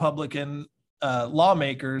lot of Republican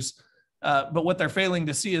lawmakers. But what they're failing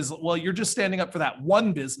to see is, well, you're just standing up for that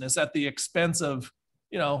one business at the expense of,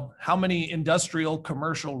 how many industrial,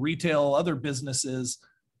 commercial, retail, other businesses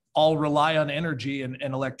all rely on energy and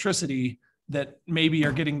electricity that maybe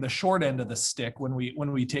are getting the short end of the stick when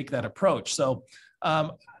we take that approach. So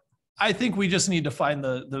I think we just need to find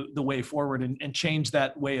the way forward and change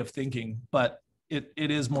that way of thinking, but it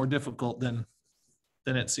is more difficult than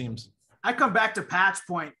than it seems. I come back to Pat's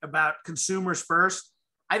point about consumers first.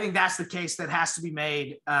 I think that's the case that has to be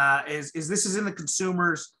made. Is this is in the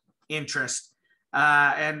consumer's interest?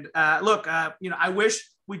 Look, I wish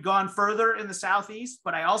we'd gone further in the Southeast,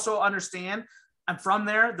 but I also understand. I'm from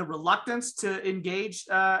there. The reluctance to engage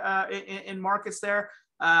in markets there,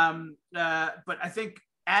 but I think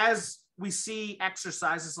as we see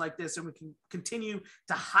exercises like this, and we can continue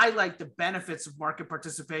to highlight the benefits of market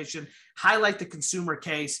participation, highlight the consumer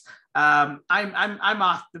case, I'm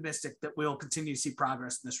optimistic that we'll continue to see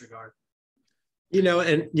progress in this regard.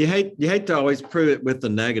 And you hate to always prove it with the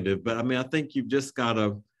negative, but I mean, I think you've got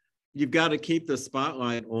to keep the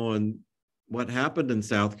spotlight on what happened in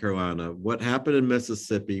South Carolina, what happened in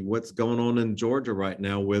Mississippi, what's going on in Georgia right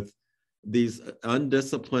now with these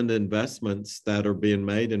undisciplined investments that are being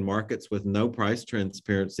made in markets with no price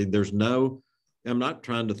transparency. I'm not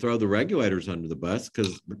trying to throw the regulators under the bus,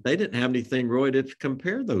 because they didn't have anything really to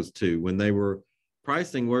compare those to when they were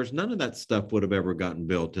pricing, whereas none of that stuff would have ever gotten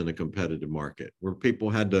built in a competitive market where people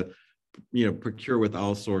had to, procure with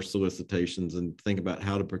all source solicitations and think about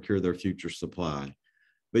how to procure their future supply.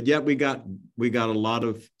 But yet we got a lot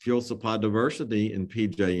of fuel supply diversity in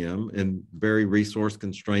PJM and very resource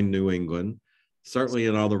constrained New England, certainly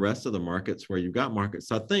in all the rest of the markets where you've got markets.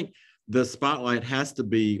 So I think the spotlight has to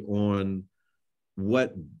be on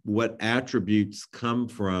what attributes come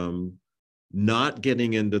from not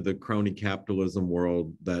getting into the crony capitalism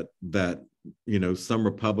world that some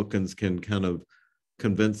Republicans can kind of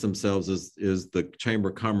convince themselves is the Chamber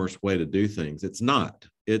of Commerce way to do things. It's not.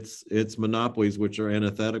 It's monopolies, which are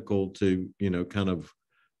antithetical to, kind of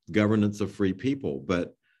governance of free people.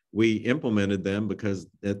 But we implemented them because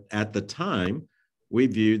at the time, we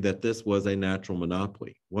viewed that this was a natural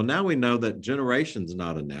monopoly. Well, now we know that generation's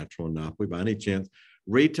not a natural monopoly by any chance.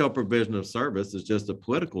 Retail provision of service is just a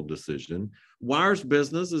political decision. Wires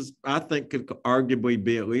business is, I think, could arguably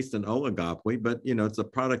be at least an oligopoly, but it's a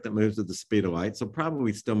product that moves at the speed of light. So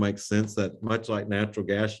probably still makes sense that, much like natural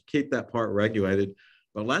gas, you keep that part regulated,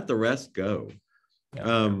 but let the rest go.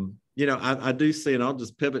 Yeah. I do see, and I'll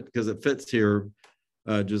just pivot because it fits here,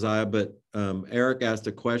 Josiah, but Eric asked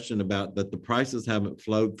a question about that the prices haven't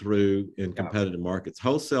flowed through in competitive markets.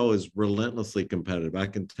 Wholesale is relentlessly competitive. I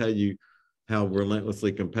can tell you how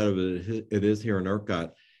relentlessly competitive it is here in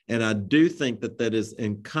ERCOT. And I do think that is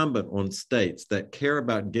incumbent on states that care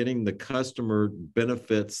about getting the customer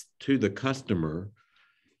benefits to the customer,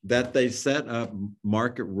 that they set up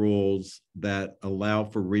market rules that allow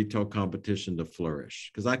for retail competition to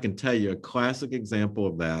flourish. Because I can tell you a classic example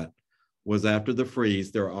of that was after the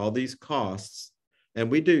freeze. There are all these costs, and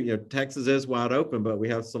we do, Texas is wide open, but we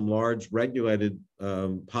have some large regulated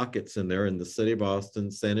pockets in there in the city of Austin,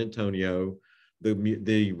 San Antonio.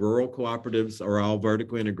 The rural cooperatives are all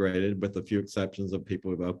vertically integrated, with a few exceptions of people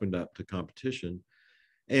who've opened up to competition.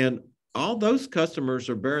 And all those customers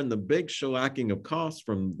are bearing the big shellacking of costs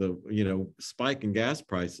from the spike in gas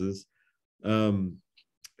prices.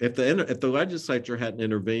 If the legislature hadn't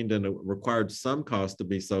intervened and required some cost to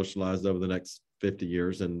be socialized over the next 50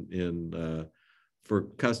 years and for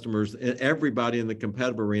customers, everybody in the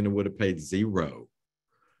competitive arena would have paid zero.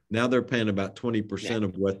 Now they're paying about 20%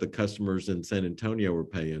 of what the customers in San Antonio were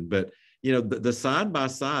paying. But the side by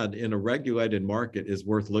side in a regulated market is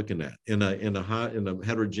worth looking at. In a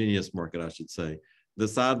heterogeneous market, I should say, the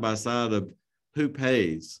side by side of who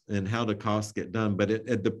pays and how the costs get done. But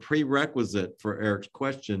the prerequisite for Eric's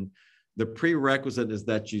question, the prerequisite is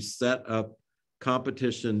that you set up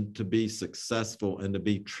competition to be successful and to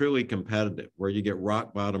be truly competitive, where you get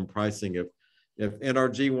rock bottom pricing. If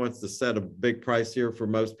NRG wants to set a big price here for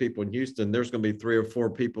most people in Houston, there's going to be 3 or 4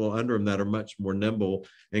 people under them that are much more nimble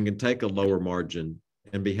and can take a lower margin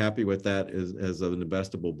and be happy with that as an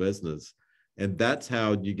investable business. And that's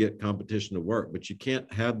how you get competition to work. But you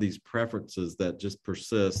can't have these preferences that just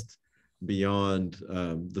persist beyond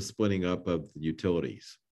the splitting up of the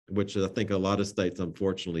utilities, which I think a lot of states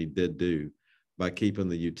unfortunately did do by keeping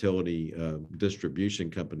the utility distribution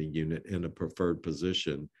company unit in a preferred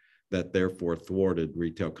position that therefore thwarted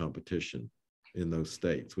retail competition in those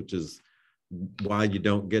states, which is why you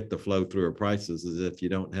don't get the flow through of prices, is if you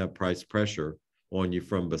don't have price pressure on you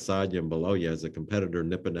from beside you and below you as a competitor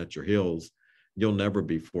nipping at your heels, you'll never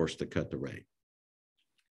be forced to cut the rate.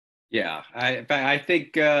 Yeah, I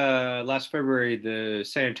think last February, the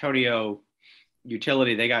San Antonio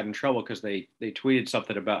utility, they got in trouble because they tweeted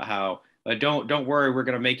something about how, don't worry, we're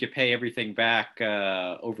going to make you pay everything back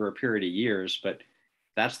over a period of years, but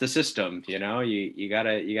that's the system, you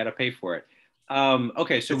gotta pay for it.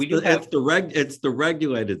 Okay, so we do have it's the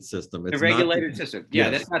regulated system. It's the regulated system. Yeah,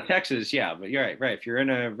 yes. that's not Texas. Yeah, but you're right. Right. If you're in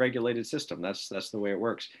a regulated system, that's the way it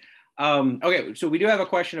works. Okay, so we do have a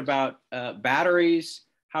question about batteries.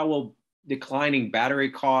 How will declining battery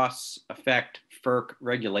costs affect FERC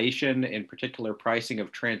regulation, in particular pricing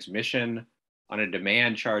of transmission on a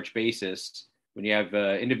demand charge basis when you have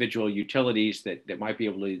individual utilities that might be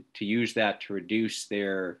able to use that to reduce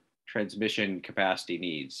their transmission capacity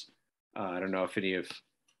needs? I don't know if any of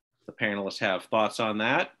the panelists have thoughts on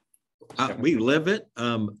that. We live it.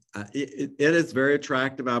 It is very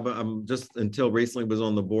attractive. I'm just until recently was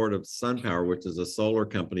on the board of SunPower, which is a solar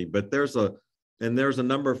company, but there's a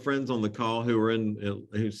number of friends on the call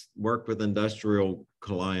who's worked with industrial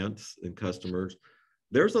clients and customers.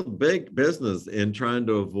 There's a big business in trying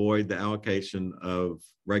to avoid the allocation of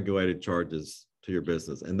regulated charges to your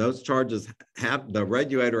business. And those charges the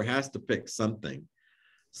regulator has to pick something.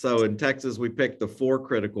 So in Texas, we picked the 4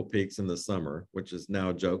 critical peaks in the summer, which is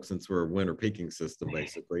now a joke since we're a winter peaking system,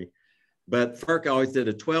 basically. But FERC always did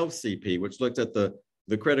a 12 CP, which looked at the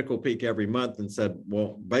critical peak every month and said,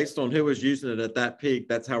 well, based on who was using it at that peak,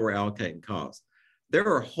 that's how we're allocating costs. There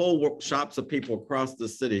are whole shops of people across the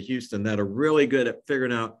city of Houston that are really good at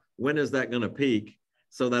figuring out when is that going to peak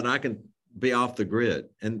so that I can be off the grid.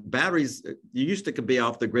 And batteries, you used to be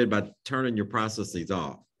off the grid by turning your processes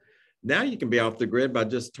off. Now you can be off the grid by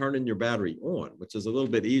just turning your battery on, which is a little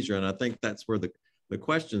bit easier. And I think that's where the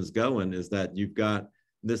question's going, is that you've got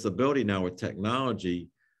this ability now with technology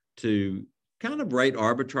to kind of rate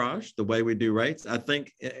arbitrage the way we do rates. I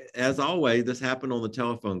think, as always, this happened on the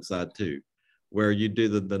telephone side too, where you do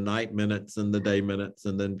the night minutes and the day minutes,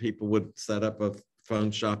 and then people would set up a phone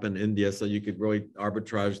shop in India so you could really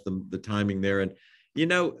arbitrage the timing there. And you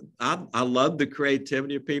know, I love the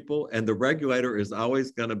creativity of people, and the regulator is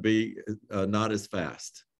always going to be not as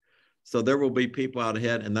fast. So there will be people out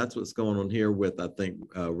ahead, and that's what's going on here with, I think,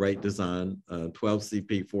 rate design, 12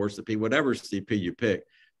 CP, 4 CP, whatever CP you pick,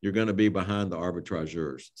 you're going to be behind the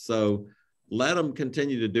arbitrageurs. So let them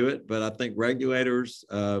continue to do it, but I think regulators,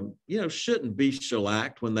 shouldn't be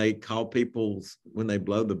shellacked when they when they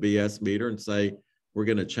blow the BS meter and say, we're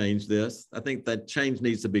going to change this. I think that change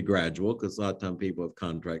needs to be gradual, because a lot of times people have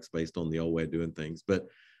contracts based on the old way of doing things. But,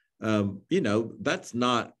 that's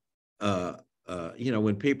not,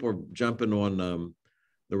 when people are jumping on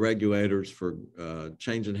the regulators for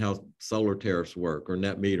changing how solar tariffs work or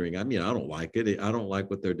net metering. I mean, I don't like it. I don't like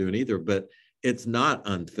what they're doing either, but it's not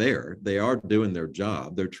unfair. They are doing their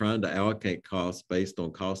job. They're trying to allocate costs based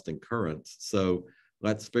on cost incurrence. So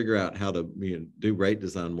let's figure out how to do rate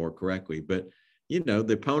design more correctly. But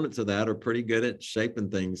the opponents of that are pretty good at shaping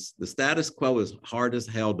things. The status quo is hard as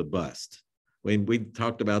hell to bust. We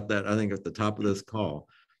talked about that, I think, at the top of this call.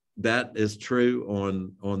 That is true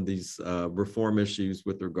on these reform issues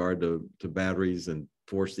with regard to batteries and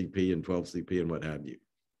 4 CP and 12 CP and what have you.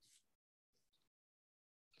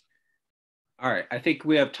 All right, I think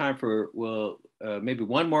we have time for maybe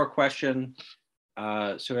one more question.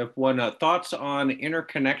 So we have one, thoughts on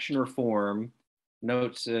interconnection reform.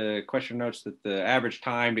 Question notes that the average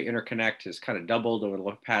time to interconnect has kind of doubled over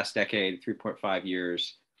the past decade, 3.5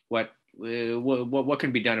 years. What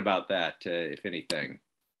can be done about that, if anything?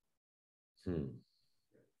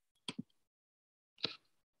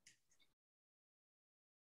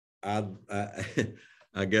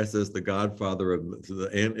 I guess as the godfather of the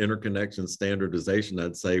interconnection standardization,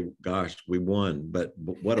 I'd say, gosh, we won, but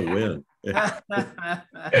what a win. It's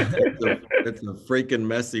a freaking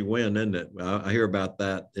messy win, isn't it? I hear about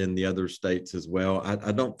that in the other states as well.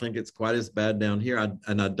 I don't think it's quite as bad down here.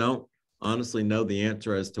 And I don't honestly know the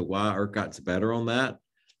answer as to why ERCOT's better on that.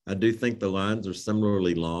 I do think the lines are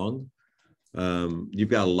similarly long. You've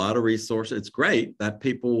got a lot of resources. It's great that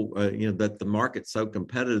people, that the market's so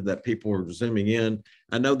competitive that people are zooming in.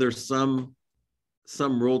 I know there's some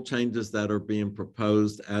rule changes that are being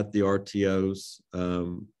proposed at the RTOs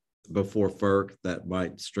before FERC that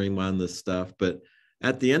might streamline this stuff. But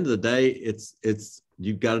at the end of the day, it's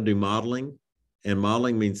you've got to do modeling, and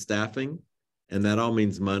modeling means staffing, and that all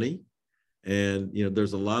means money. And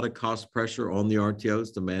there's a lot of cost pressure on the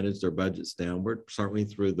RTOs to manage their budgets downward, certainly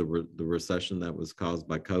through the recession that was caused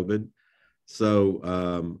by COVID.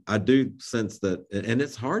 So I do sense that, and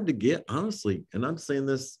it's hard to get, honestly, and I'm seeing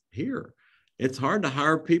this here, it's hard to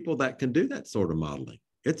hire people that can do that sort of modeling.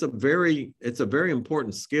 It's a very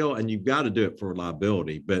important skill, and you've got to do it for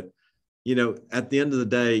reliability. But at the end of the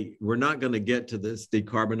day, we're not going to get to this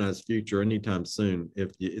decarbonized future anytime soon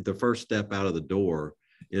if the first step out of the door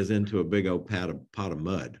is into a big old pot of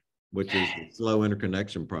mud, which is the slow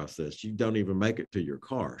interconnection process. You don't even make it to your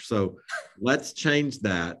car. So let's change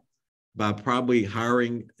that. by probably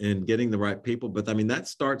hiring and getting the right people. But I mean, that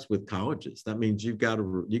starts with colleges. That means you got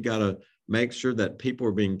to make sure that people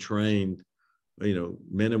are being trained, you know,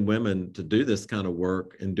 men and women, to do this kind of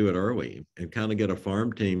work and do it early and kind of get a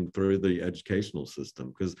farm team through the educational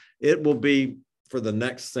system, because it will be for the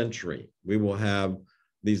next century. We will have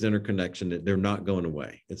these interconnection. They're not going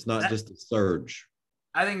away. It's not just a surge.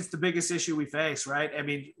 I think it's the biggest issue we face, right? I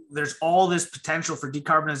mean, there's all this potential for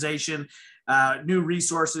decarbonization, new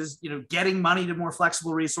resources, you know, getting money to more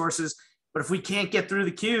flexible resources. But if we can't get through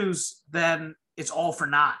the queues, then it's all for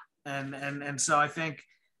naught. And so I think,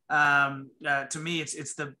 to me,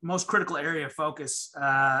 it's the most critical area of focus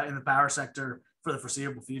in the power sector for the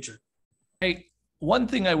foreseeable future. Hey, one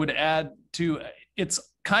thing I would add to, it's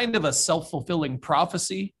kind of a self-fulfilling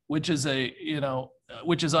prophecy, which is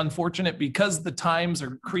which is unfortunate because the times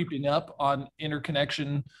are creeping up on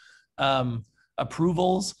interconnection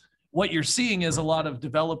approvals. What you're seeing is a lot of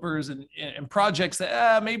developers and projects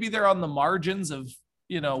that maybe they're on the margins of,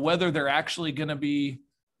 you know, whether they're actually going to be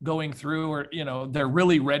going through, or, you know, they're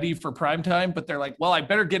really ready for prime time, but they're like, well, I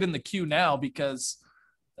better get in the queue now because,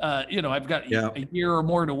 you know, I've got a year or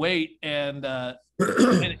more to wait. And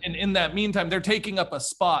in that meantime, they're taking up a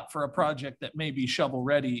spot for a project that may be shovel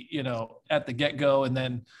ready, you know, at the get-go. And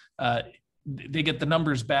then they get the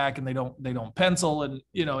numbers back and they don't pencil. And,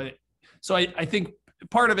 you know, so I think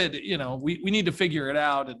part of it, you know, we need to figure it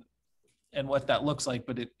out and what that looks like,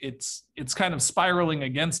 but it's kind of spiraling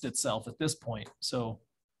against itself at this point. So.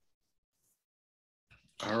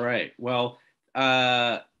 All right. Well,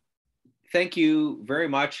 thank you very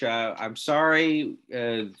much. I'm sorry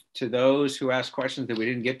to those who asked questions that we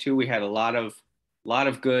didn't get to. We had a lot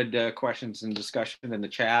of good questions and discussion in the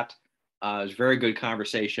chat. It was a very good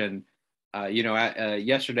conversation. You know,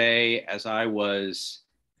 yesterday, as I was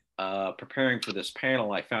preparing for this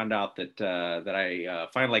panel, I found out that I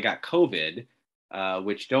finally got COVID,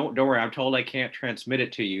 which don't worry, I'm told I can't transmit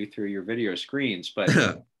it to you through your video screens,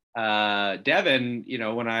 but Devin, you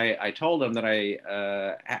know, when I told him that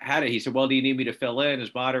I had it, he said, well, do you need me to fill in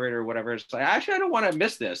as moderator or whatever? It's like, actually, I don't want to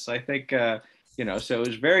miss this. I think, you know, so it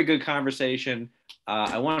was a very good conversation.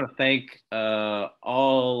 I want to thank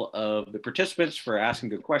all of the participants for asking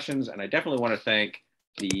good questions. And I definitely want to thank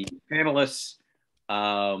the panelists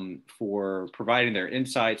for providing their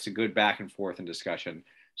insights, a good back and forth and discussion.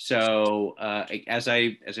 So as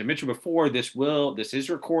I mentioned before, this is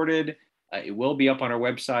recorded. It will be up on our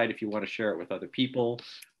website if you want to share it with other people.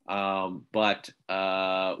 But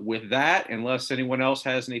with that, unless anyone else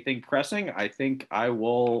has anything pressing, I think I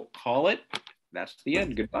will call it. That's the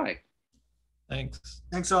end. Goodbye. Thanks.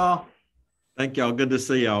 Thanks all. Thank y'all. Good to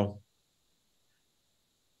see y'all.